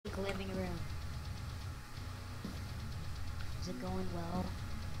living room. Is it going well?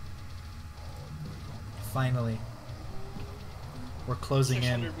 Finally. We're closing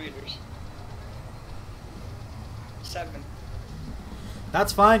in. 600 meters. 7.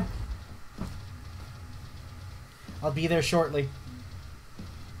 That's fine. I'll be there shortly.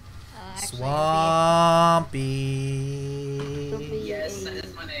 Actually, Swampy. Yes, that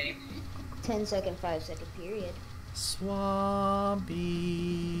is my name. 10-second, 5-second period. Swampy.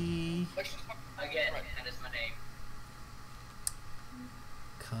 Again, that is my name.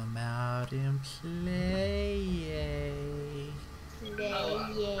 Come out and play.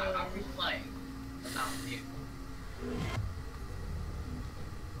 I'm replaying. Not you.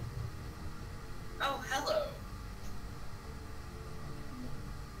 Oh, hello.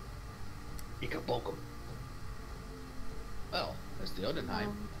 Ika-bokum. Well, there's the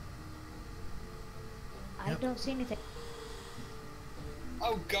Odenheim. I don't see anything.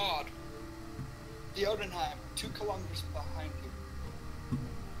 Oh God. The Odenheim, 2 kilometers behind you.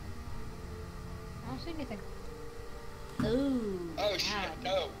 I don't see anything. Ooh. Oh shit,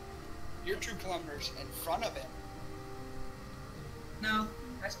 no. You're 2 kilometers in front of him. No,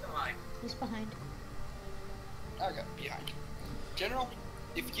 that's behind. He's behind. Okay, behind. General,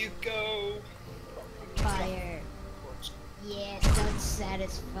 if you go... Fire. Yes, that's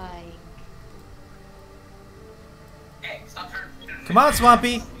satisfying. Hey, stop trying to penetrate. Come on,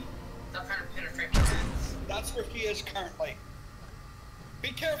 Swampy. Stop trying to penetrate my hands. That's where he is currently. Be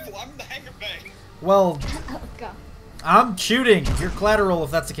careful, I'm in the hangar bay. Well, Oh god. I'm shooting. You're collateral if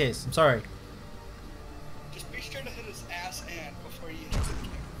that's the case. I'm sorry. Just be sure to hit his ass end before you hit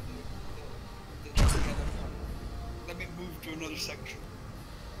the other part. Let me move to another section.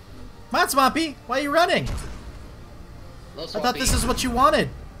 Come on, Swampy. Why are you running? Hello, I thought this is what you wanted.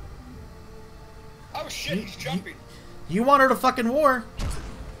 Oh shit, he's jumping. You wanted a fucking war.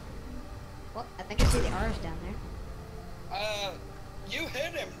 Well, I think I see the R's down there. You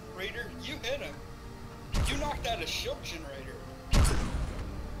hit him, Raider. You hit him. You knocked out his shield generator.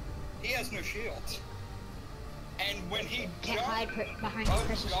 He has no shields. And when he Can't jumped... hide behind Oh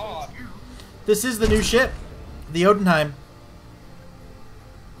precious God. shields now. This is the new ship. The Odenheim.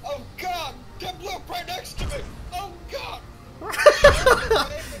 Oh God! That blew up right next to me! Oh God!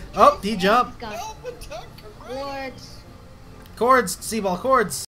 Oh, he jumped. Got Help, attack, hooray! cords. Cords. Seaball cords.